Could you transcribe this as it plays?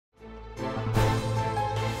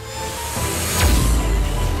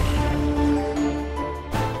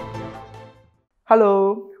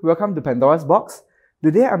Hello, welcome to Pandora's box.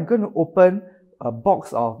 Today I'm going to open a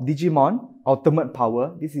box of Digimon Ultimate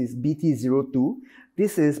Power. This is BT02.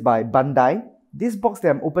 This is by Bandai. This box that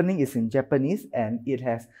I'm opening is in Japanese and it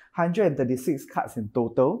has 136 cards in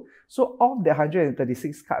total. So of the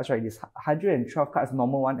 136 cards, right, there's 112 cards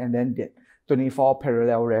normal one and then the 24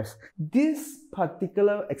 parallel rares. This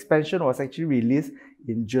particular expansion was actually released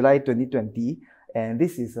in July 2020 and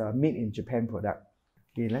this is a made in Japan product.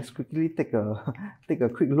 Okay, let's quickly take a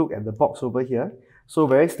quick look at the box over here. So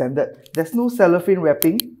very standard. There's no cellophane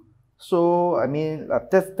wrapping. So I mean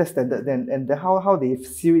that's standard then. And how they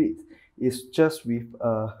seal it is just with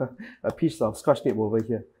a piece of scotch tape over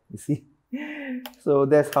here. You see? So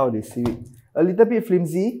that's how they seal it. A little bit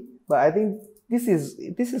flimsy, but I think this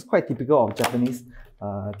is quite typical of Japanese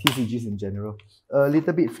TCGs in general. A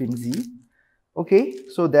little bit flimsy. Okay,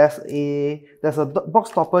 so there's a box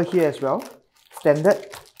topper here as well. Standard.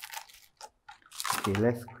 Okay,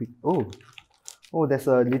 let's quick. Oh, there's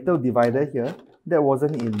a little divider here. That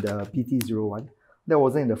wasn't in the PT01. That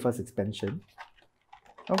wasn't in the first expansion.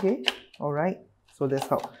 Okay, alright. So that's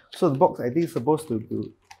how. So the box I think is supposed to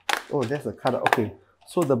be. Oh, that's a cutout. Okay,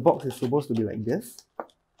 so the box is supposed to be like this.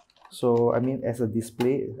 So I mean, as a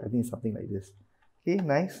display, I think it's something like this. Okay,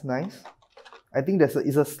 nice. I think it's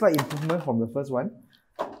a slight improvement from the first one.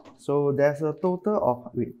 So there's a total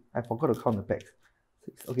of, wait, I forgot to count the packs.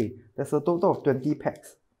 Okay, there's a total of 20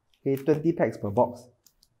 packs. Okay, 20 packs per box.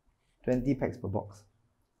 20 packs per box.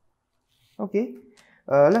 Okay,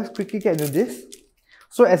 let's quickly get into this.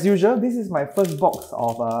 So as usual, this is my first box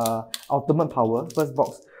of Ultimate Power, first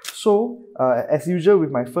box. So as usual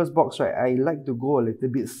with my first box, right, I like to go a little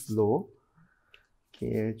bit slow.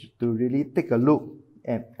 Okay, to really take a look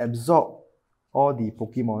and absorb all the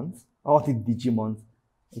Pokemons, all the Digimons.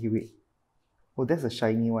 Okay, wait. Oh, that's a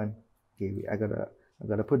shiny one. Okay, wait. I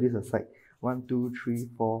gotta put this aside. 1, 2, 3,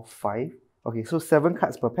 4, 5. Okay, so 7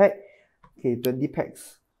 cards per pack. Okay, 20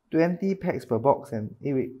 packs. 20 packs per box. And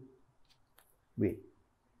wait.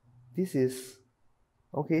 This is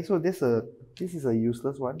okay. So this is a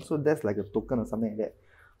useless one. So that's like a token or something like that.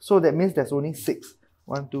 So that means there's only 6.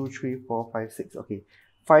 1, 2, 3, 4, 5, 6. Okay,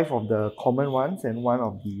 5 of the common ones and 1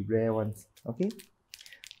 of the rare ones. Okay.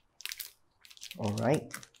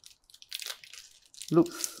 Alright,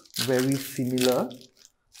 looks very similar.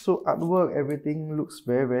 So artwork, everything looks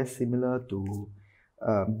very similar to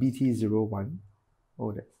BT01.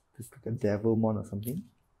 Oh, that's like a Devilmon or something.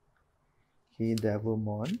 Okay,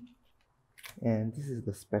 Devilmon. And this is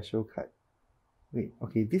the special card. Wait,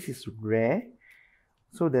 okay, this is rare.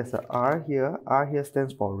 So there's a R here. R here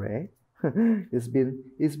stands for rare. It's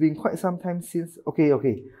been quite some time since.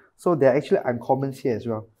 Okay. So there are actually uncommons here as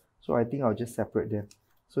well. So I think I'll just separate them.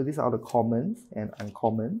 So these are all the commons and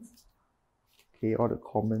uncommons. Okay, all the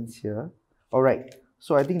commons here. Alright,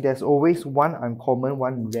 so I think there's always one uncommon,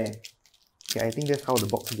 one rare. Okay, I think that's how the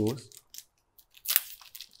box goes.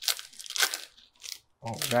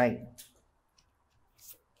 Alright.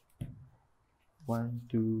 1,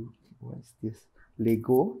 2, what is this?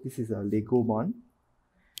 Lego. This is a Legomon.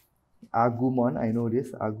 Agumon, I know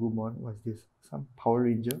this. Agumon, what's this? Some Power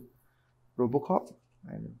Ranger. Robocop.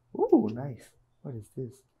 I know. Oh, nice. What is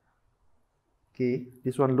this? Okay,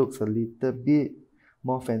 this one looks a little bit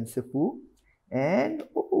more fanciful. And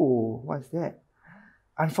oh, what's that?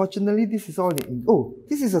 Unfortunately, this is all in. Oh,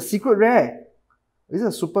 this is a secret rare. Is it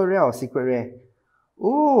a super rare or secret rare?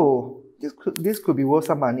 Oh, this could be worth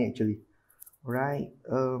some money actually. Right.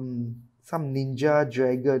 Some ninja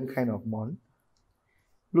dragon kind of mon.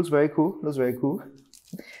 Looks very cool.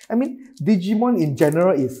 I mean, Digimon in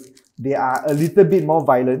general they are a little bit more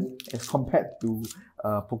violent as compared to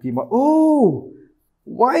Pokemon. Oh!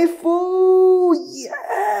 Waifu!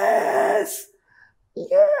 Yes!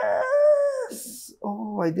 Yes!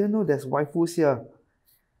 Oh, I didn't know there's waifus here.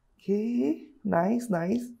 Okay, nice.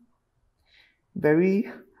 Very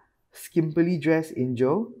skimpily dressed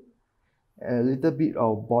angel. A little bit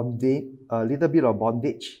of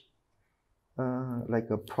bondage. Like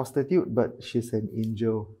a prostitute, but she's an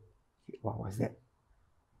angel. Wow, what's that?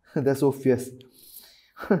 That's so fierce.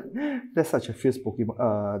 That's such a fierce Pokemon,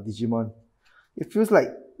 Digimon. It feels like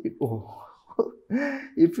oh,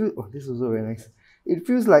 this is also very nice. It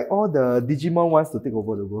feels like all the Digimon wants to take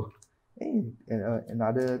over the world. And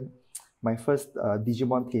another, my first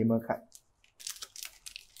Digimon Tamer card.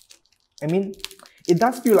 I mean, it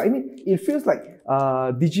does feel like, it feels like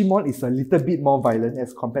Digimon is a little bit more violent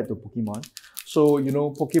as compared to Pokemon. So, you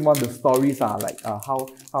know, Pokemon, the stories are like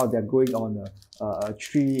how they're going on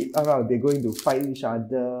they're going to fight each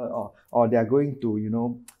other, or they're going to, you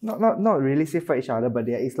know, not really say fight each other, but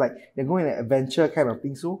it's like they're going on an adventure kind of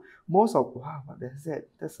thing. So most of, wow, what is that?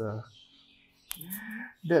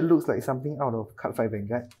 That looks like something out of Card 5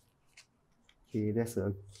 Vanguard. Okay, there's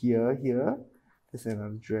a here. There's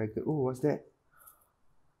another dragon. Oh, what's that?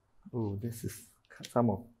 Oh, this is some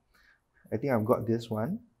of, I think I've got this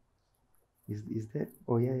one. Is that?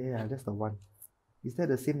 Oh yeah, that's the one. Is that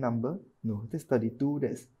the same number? No, that's 32.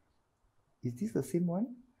 Is this the same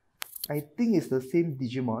one? I think it's the same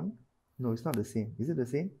Digimon. No, it's not the same. Is it the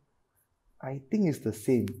same? I think it's the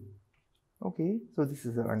same. Okay, so this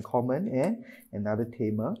is an uncommon and another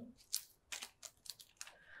tamer.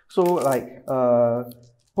 So like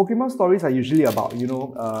Pokemon stories are usually about, you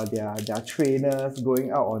know, their trainers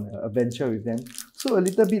going out on an adventure with them. So a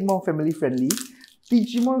little bit more family friendly.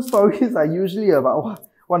 Digimon stories are usually about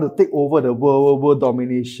want to take over the world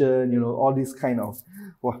domination, you know, all this kind of,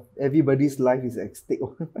 everybody's life is at stake.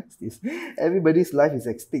 What's this? Everybody's life is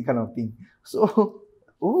at stake kind of thing. So,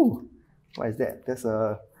 oh, what is that? That's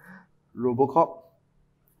a Robocop.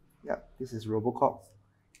 Yeah, this is Robocop.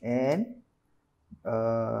 And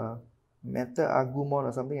Metal Agumon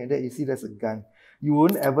or something like that. You see, there's a gun. You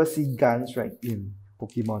won't ever see guns, right, in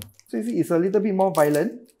Pokemon. So you see, it's a little bit more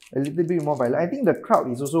violent. I think the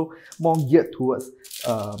crowd is also more geared towards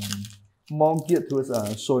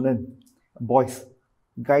shonen boys,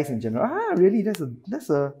 guys in general. Ah, really? Is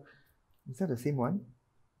that the same one?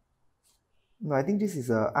 No, I think this is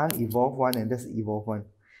an unevolved one and that's the evolved one.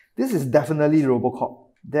 This is definitely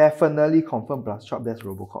Robocop. Definitely confirmed plus chop, that's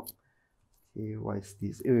Robocop. Okay, what is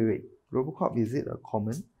this? Wait. Robocop, is it a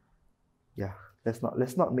common? Yeah, let's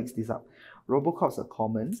not mix this up. Robocop's a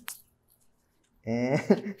common.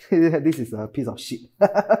 And this is a piece of shit.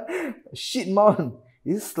 Shitmon.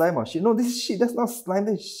 Is this slime or shit? No, this is shit. That's not slime,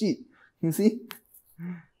 that's shit. You see?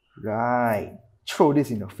 Right. Throw this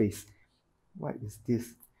in your face. What is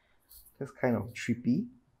this? That's kind of trippy.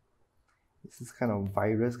 This is kind of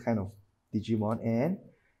virus kind of Digimon. And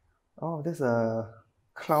oh, there's a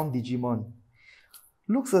clown Digimon.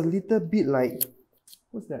 Looks a little bit like,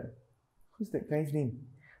 what's that? Who's that guy's name?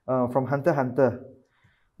 From Hunter x Hunter.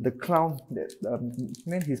 The clown,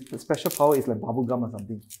 man, his special power is like bubblegum or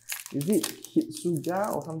something. Is it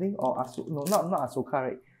Hitsuga or something? Or no, not Ahsoka,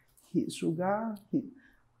 right? Hisoka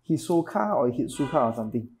or Hitsuka or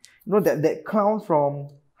something. You know that clown from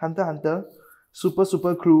Hunter x Hunter? Super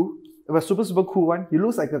cool. Super cool one. He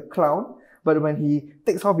looks like a clown, but when he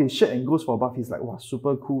takes off his shirt and goes for a bath, he's like, wow,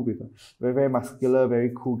 super cool with a very muscular,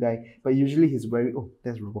 very cool guy. But usually he's wearing, oh,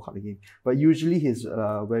 that's Robocop again. But usually he's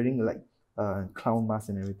wearing like clown mask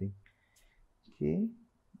and everything. Okay,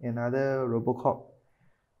 another Robocop.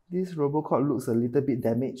 This Robocop looks a little bit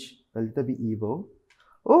damaged, a little bit evil.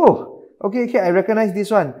 Oh, okay, I recognize this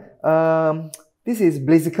one. This is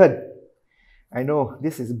Blaziken. I know,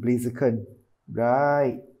 this is Blaziken.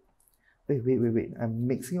 Right. Wait. I'm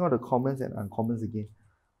mixing all the commons and uncommons again.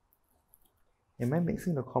 Am I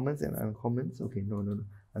mixing the commons and uncommons? Okay, no.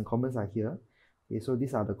 Uncommons are here. Okay, so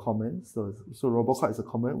these are the commons. So Robocop is a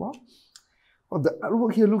common. Wow. Oh, the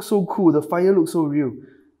artwork here looks so cool. The fire looks so real.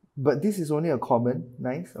 But this is only a common.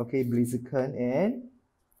 Nice. Okay, Blaziken. And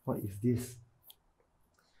what is this?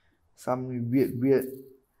 Some weird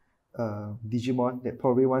Digimon that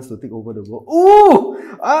probably wants to take over the world. Oh!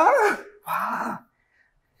 Ah!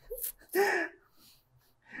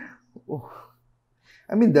 Oh.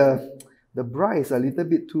 I mean, the bra is a little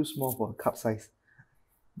bit too small for a cup size.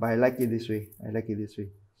 But I like it this way.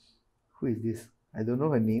 Who is this? I don't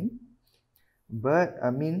know her name. But,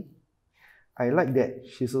 I mean, I like that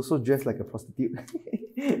she's also dressed like a prostitute.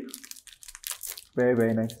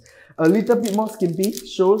 Very nice. A little bit more skimpy.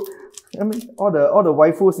 Shows, I mean, all the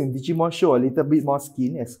waifus in Digimon show a little bit more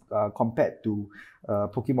skin as compared to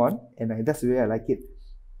Pokemon. And that's the way I like it.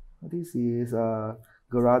 This is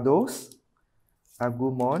Gyarados,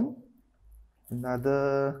 Agumon,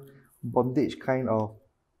 another bondage kind of,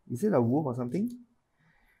 is it a wolf or something?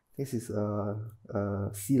 This is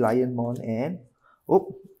a Sea Lionmon and,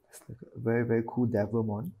 oh, it's like a very cool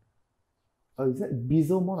Devilmon. Oh, is that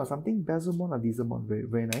Bezelmon or something? Bezelmon or Dieselmon?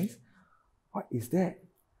 Very nice. What is that?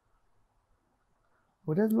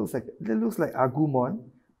 Oh, that looks like Agumon,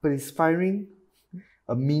 but it's firing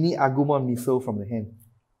a mini Agumon missile from the hand.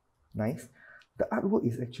 Nice. The artwork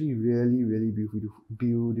is actually really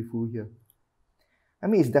beautiful here. I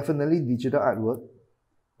mean, it's definitely digital artwork,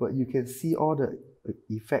 but you can see all the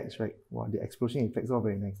effects, right? Wow, the explosion effects are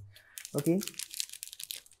very nice. Okay.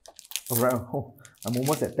 Alright, oh, I'm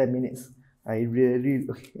almost at 10 minutes.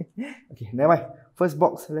 Okay, never mind. First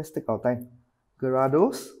box, let's take our time.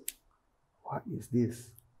 Gyarados. What is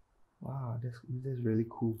this? Wow, that's really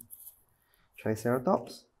cool.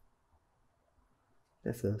 Triceratops.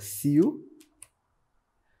 That's a seal.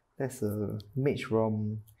 That's a mage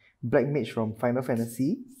from black mage from Final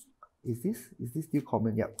Fantasy. Is this still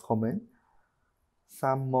common? Yep, common.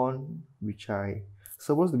 Salmon, which I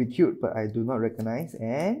supposed to be cute, but I do not recognize.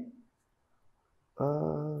 And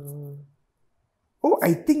oh,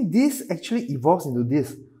 I think this actually evolves into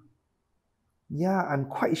this. Yeah, I'm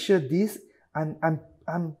quite sure this. I'm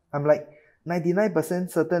like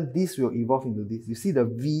 99% certain this will evolve into this. You see the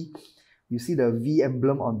V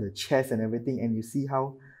emblem on the chest and everything, and you see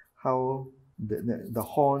how the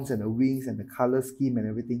horns and the wings and the color scheme and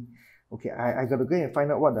everything. Okay, I gotta go and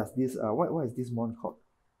find out what does this what is this mon called.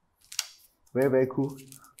 Very, very cool.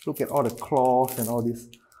 Look at all the claws and all this.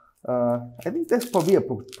 I think that's probably a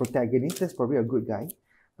protagonist. That's probably a good guy,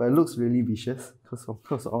 but it looks really vicious because of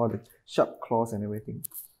all the sharp claws and everything.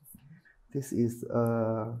 This is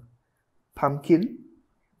pumpkin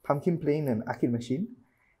playing an arcade machine.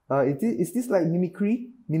 Is this like mimicry?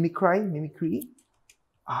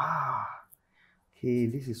 Ah, okay.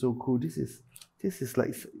 This is so cool. This is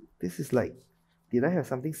like. Did I have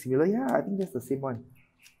something similar? Yeah, I think that's the same one.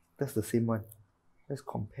 That's the same one. Let's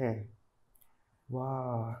compare.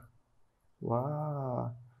 Wow.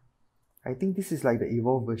 I think this is like the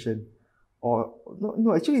evolved version. Or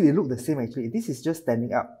no, actually they look the same actually. This is just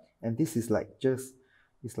standing up, and this is like it's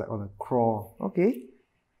like on a crawl. Okay.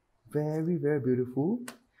 Very, very beautiful.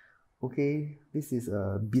 Okay, this is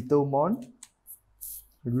a Beetlemon,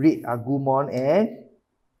 Red Agumon, and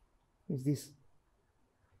what is this?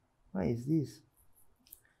 What is this?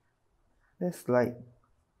 That's like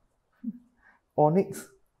Onyx.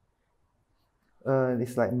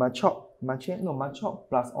 It's like Machop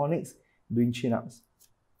plus Onyx doing chin-ups.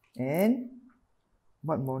 And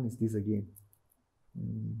what mon is this again?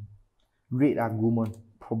 Red Agumon,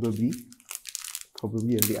 probably a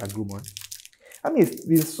Red Agumon. I mean, it's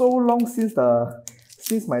been so long since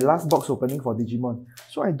my last box opening for Digimon,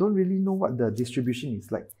 so I don't really know what the distribution is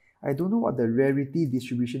like. I don't know what the rarity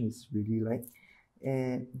distribution is really like.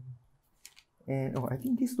 And oh, I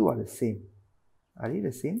think these two are the same. Are they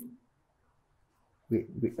the same? Wait.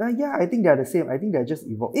 Yeah, I think they are the same. I think they're just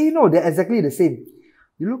evolved. No, they're exactly the same.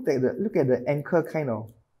 You look at the anchor kind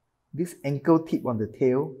of this ankle tip on the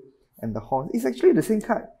tail and the horns. It's actually the same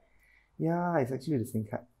card. Yeah, it's actually the same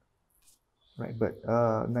card. Right, but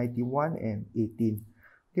 91 and 18.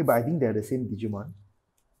 Okay, but I think they're the same Digimon.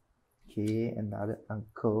 Okay, another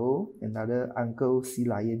uncle sea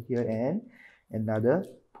lion here, and another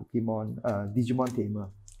Pokemon Digimon Tamer.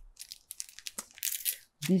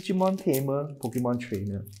 Digimon Tamer, Pokemon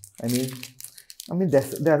Trainer. I mean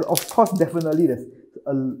there's of course definitely there's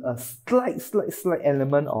a slight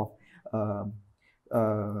element of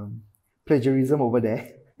plagiarism over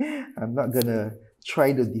there. I'm not gonna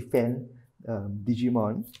try to defend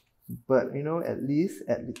Digimon, but you know, at least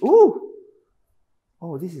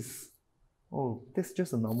that's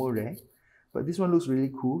just a normal rare, but this one looks really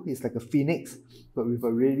cool. It's like a phoenix, but with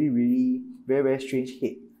a really very, very strange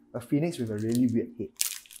head. A phoenix with a really weird head.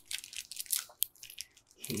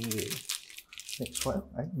 Okay, next one.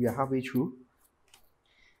 We are halfway through.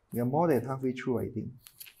 We are more than halfway through, I think.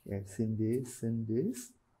 Yeah, send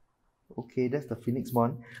this. Okay, that's the Phoenix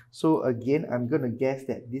Mon. So again, I'm gonna guess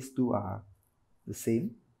that these two are the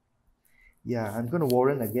same. Yeah, I'm gonna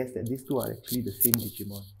warrant a guess that these two are actually the same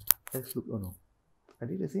Digimon. Let's look. Oh no, are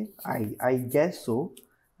they the same? I guess so.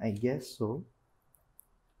 Okay,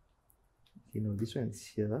 no, this one is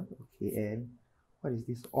here. Okay, and what is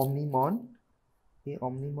this? Omnimon. Okay,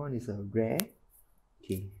 Omnimon is a rare.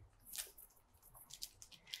 Okay.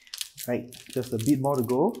 Right, just a bit more to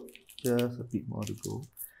go.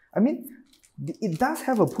 I mean, it does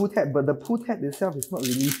have a pull tab, but the pull tab itself is not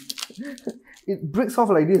really... it breaks off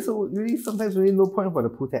like this, so really sometimes really no point for the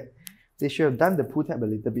pull tab. They should have done the pull tab a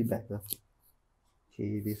little bit better.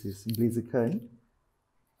 Okay, this is Blaziken.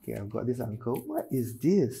 Okay, I've got this uncle. What is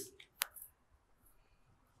this?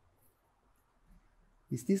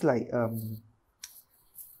 Is this like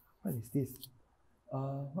what is this?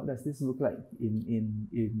 What does this look like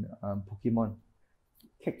in Pokemon?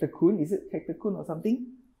 Cacticune? Is it Cacticune or something?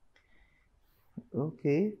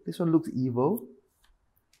 Okay, this one looks evil.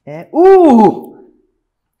 And ooh!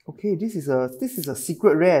 Okay, this is a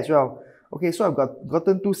secret rare as well. Okay, so I've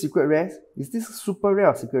gotten 2 secret rares. Is this super rare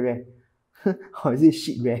or secret rare? Or is it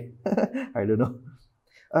shit rare? I don't know.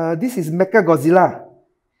 This is Mecha Godzilla.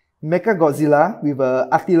 Mecha Godzilla with an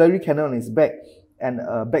artillery cannon on his back and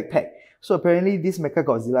a backpack. So apparently this Mecha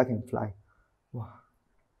Godzilla can fly. Wow.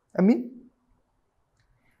 I mean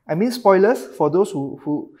spoilers for those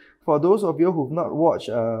who For those of you who've not watched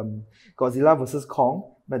Godzilla vs. Kong,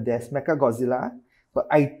 but there's Mecha Godzilla. But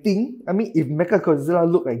I think, I mean, if Mecha Godzilla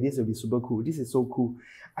look like this, it would be super cool. This is so cool.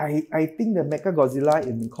 I think the Mecha Godzilla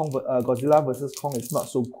in Godzilla vs. Kong is not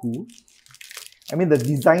so cool. I mean, the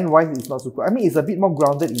design-wise, it's not so cool. I mean, it's a bit more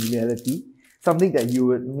grounded in reality. Something that you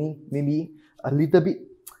would maybe a little bit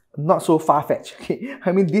not so far-fetched. Okay?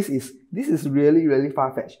 I mean, this is really, really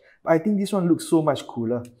far-fetched. But I think this one looks so much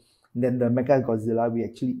cooler than the Mecha Godzilla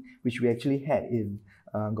which we actually had in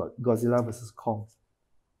Godzilla vs. Kong.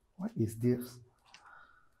 What is this?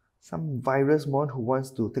 Some virus mon who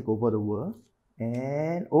wants to take over the world.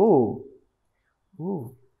 And what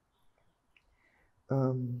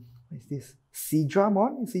is this?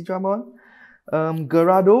 Seadramon?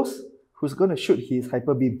 Gyarados, who's gonna shoot his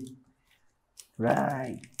hyper beam.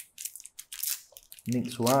 Right.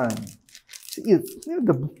 Next one. See,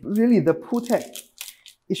 the pull tab.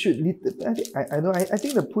 It should I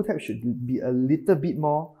think the pull tab should be a little bit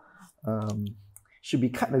more should be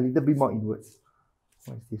cut a little bit more inwards.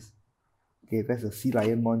 What is this? Okay, that's a Sea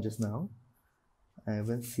Lion mon just now. I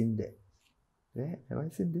haven't seen that. Yeah, have I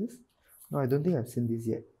seen this? No, I don't think I've seen this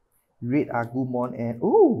yet. Red Agumon and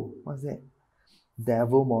what's that?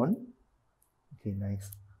 Devilmon. Okay,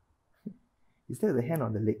 nice. Is that the hand or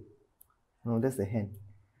the leg? No, that's the hand.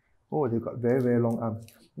 Oh, they've got very, very long arms.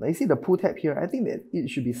 Now you see the pull tab here, I think that it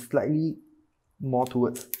should be slightly more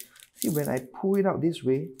towards. See, when I pull it out this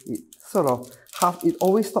way, it sort of it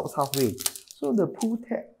always stops halfway. So the pull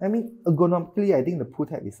tab, I mean, ergonomically, I think the pull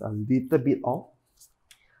tab is a little bit off.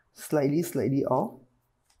 Slightly off.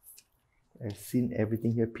 I've seen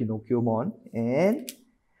everything here. Pinocchiomon. And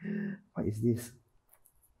what is this?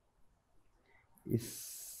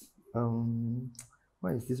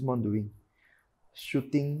 What is this mon doing?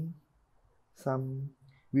 Shooting some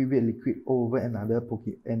weird liquid over another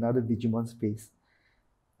Digimon space.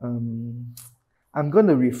 I'm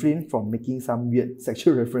gonna refrain from making some weird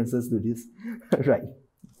sexual references to this. Right.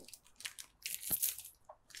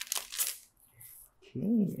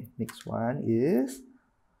 Okay, next one is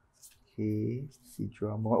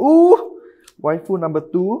Seadramon. Ooh! Waifu number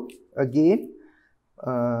 2 again.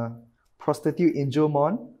 Prostitute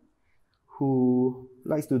Angelmon who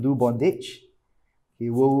likes to do bondage. Okay,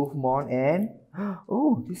 Wolfmon and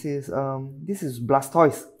this is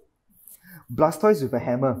Blastoise. Blastoise with a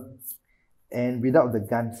hammer and without the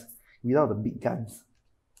guns, without the big guns.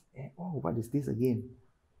 And, what is this again?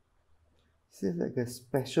 Is this like a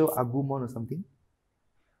special Agumon or something?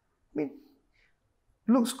 I mean,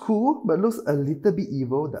 looks cool, but looks a little bit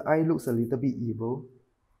evil. The eye looks a little bit evil.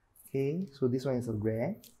 Okay, so this one is a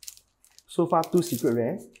rare. So far, 2 secret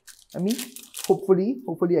rares. I mean, hopefully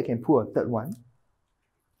I can pull a third one.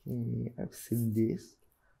 Okay, I've seen this.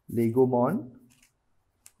 Legomon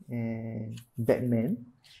and Batman.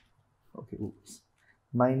 Okay, oops.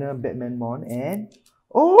 Minor Batmanmon and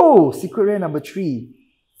secret rare number 3.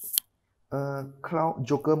 Cloud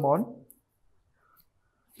Jokermon.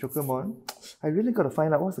 I really gotta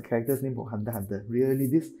find out what's the character's name for Hunter x Hunter. Really,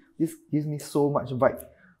 this gives me so much vibe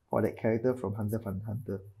for that character from Hunter x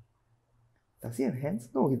Hunter. Does he have hands?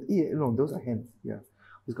 No, no, those are hands. Yeah,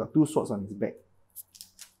 he's got 2 swords on his back.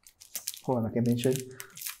 Hold on, like I mentioned,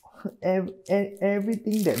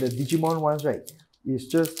 everything that the Digimon wants, right, is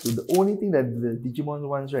just the only thing that the Digimon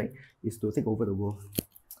wants, right, is to take over the world.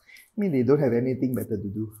 I mean, they don't have anything better to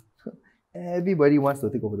do. Everybody wants to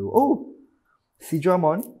take over the world.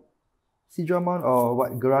 Seadramon or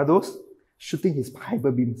what? Gyarados shooting his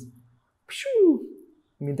hyper beams. Phew!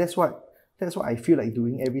 I mean, that's what I feel like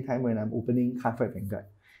doing every time when I'm opening Half-Life Vanguard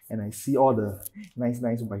and I see all the nice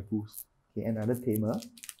waifus. Okay, another tamer.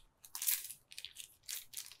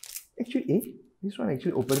 Actually, this one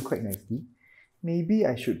actually opened quite nicely. Maybe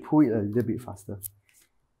I should pull it a little bit faster.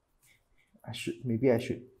 Maybe I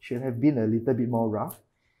should have been a little bit more rough.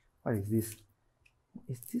 What is this?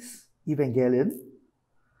 Is this Evangelion?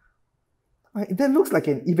 That looks like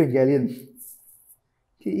an Evangelion.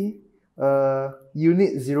 Okay.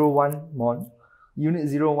 Unit 01 Mon. Unit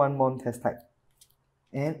 01 Mon test type.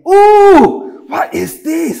 And what is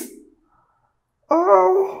this?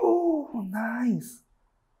 Oh, nice.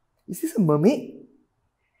 Is this a mermaid?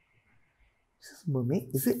 Is this a mermaid?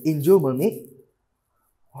 Is it Angel Mermaid?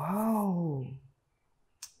 Wow.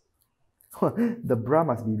 The bra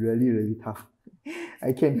must be really, really tough.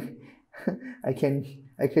 I can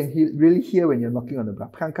really hear when you're knocking on the bra.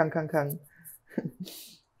 Kang, kang, kang, kang.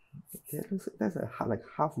 That looks like that's a like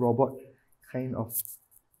half robot kind of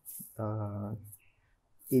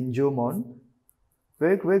Angelmon.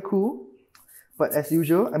 Very, very cool. But as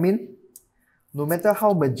usual, I mean, no matter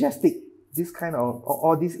how majestic this kind of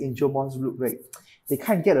all these Angelmons look, right, they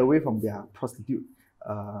can't get away from their prostitute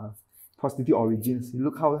origins.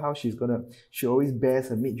 Look how she always bears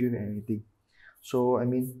her midriff and everything. So I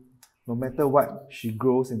mean, no matter what she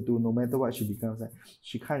grows into, no matter what she becomes, like,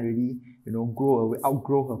 she can't really,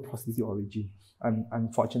 outgrow her prostitute origin,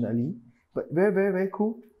 unfortunately. But very, very, very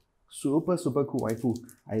cool. Super, super cool waifu.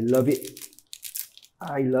 I love it.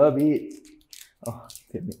 I love it. Oh,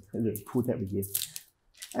 pull that again.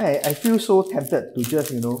 I feel so tempted to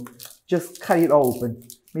just cut it all open.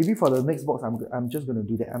 Maybe for the next box, I'm just gonna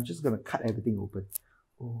do that. I'm just gonna cut everything open.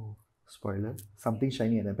 Oh, spoiler! Something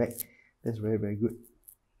shiny at the back. That's very, very good.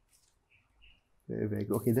 Very, very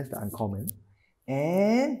good. Okay, that's the uncommon.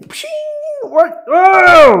 And what?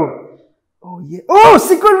 Oh! Oh yeah. Oh,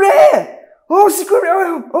 secret rare! Oh, secret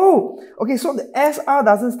rare! Oh! Okay, so the SR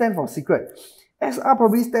doesn't stand for secret. SR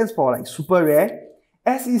probably stands for like super rare.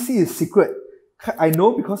 SEC is secret. I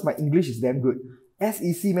know because my English is damn good.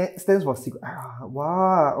 SEC stands for secret.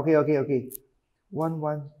 Wow. Okay.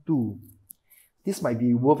 112. This might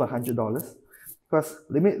be worth $100 because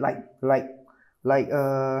limit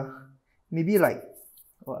maybe like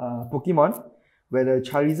Pokemon, where the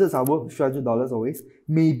Charizards are worth $300 always.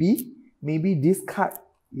 Maybe this card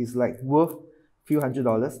is like worth few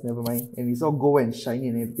 $100. Never mind. And it's all gold and shiny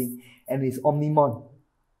and everything. And it's Omnimon.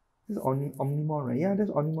 This is Omnimon, right? Yeah, that's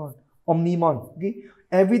Omnimon. Omnimon. Okay.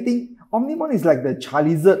 Everything. Omnimon is like the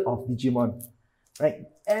Charizard of Digimon. Right?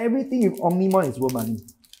 Everything with Omnimon is worth money.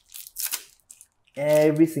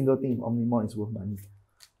 Every single thing with Omnimon is worth money.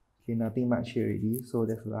 Okay, nothing much here already. So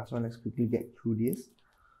that's the last one. Let's quickly get through this.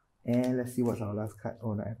 And let's see what's our last card.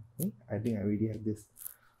 Oh, no, I think I already have this.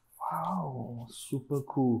 Wow, super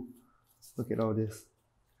cool. Look at all this.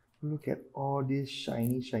 Look at all these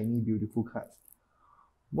shiny, beautiful cards.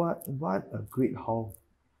 What a great haul.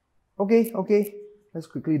 Okay. Let's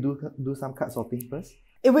quickly do some card sorting first.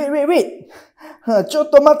 Hey, wait. Cho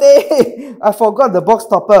tomate! I forgot the box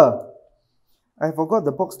topper.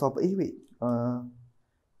 Hey, wait.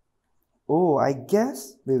 Oh, I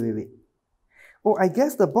guess. Wait. Oh, I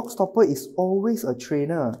guess the box topper is always a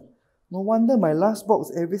trainer. No wonder my last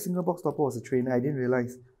box, every single box topper was a trainer. I didn't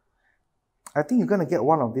realize. I think you're going to get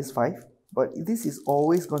one of these 5, but this is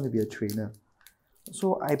always going to be a trainer.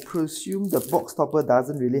 So I presume the box topper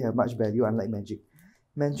doesn't really have much value, unlike Magic.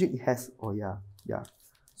 Magic has, oh yeah.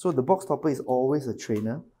 So the box topper is always a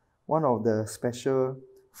trainer, one of the special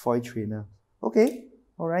foil trainer. Okay,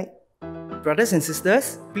 alright. Brothers and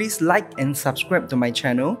sisters, please like and subscribe to my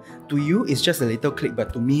channel. To you, it's just a little click,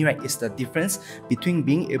 but to me, right, it's the difference between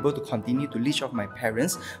being able to continue to leech off my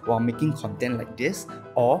parents while making content like this,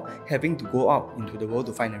 or having to go out into the world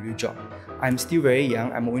to find a real job. I'm still very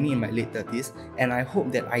young, I'm only in my late 30s, and I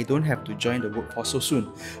hope that I don't have to join the workforce so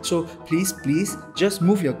soon. So please, just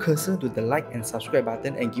move your cursor to the like and subscribe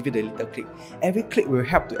button and give it a little click. Every click will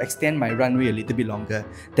help to extend my runway a little bit longer.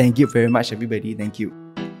 Thank you very much, everybody. Thank you.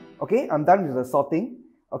 Okay, I'm done with the sorting.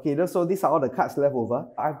 Okay, so these are all the cards left over.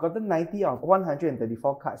 I've gotten 90 of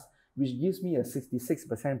 134 cards, which gives me a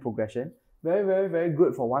 66% progression. Very, very, very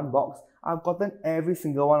good for one box. I've gotten every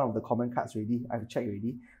single one of the common cards already. I've checked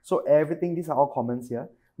already. So everything, these are all commons here.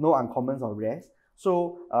 No uncommons or rares.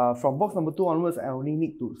 So from box number 2 onwards, I only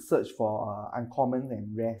need to search for uncommons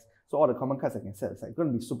and rares. So all the common cards I can set aside. It's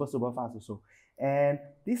going to be super, super fast also. And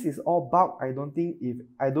this is all bulk. I don't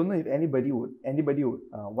know if anybody would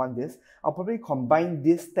want this. I'll probably combine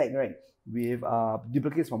this stack, right, with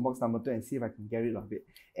duplicates from box number 2 and see if I can get rid of it.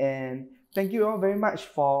 And thank you all very much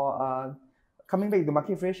for coming back to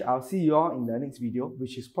Market Fresh. I'll see you all in the next video,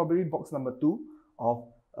 which is probably box number 2 of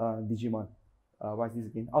Digimon. What is this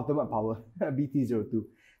again? Ultimate Power, BT02.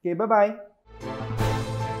 Okay, bye-bye.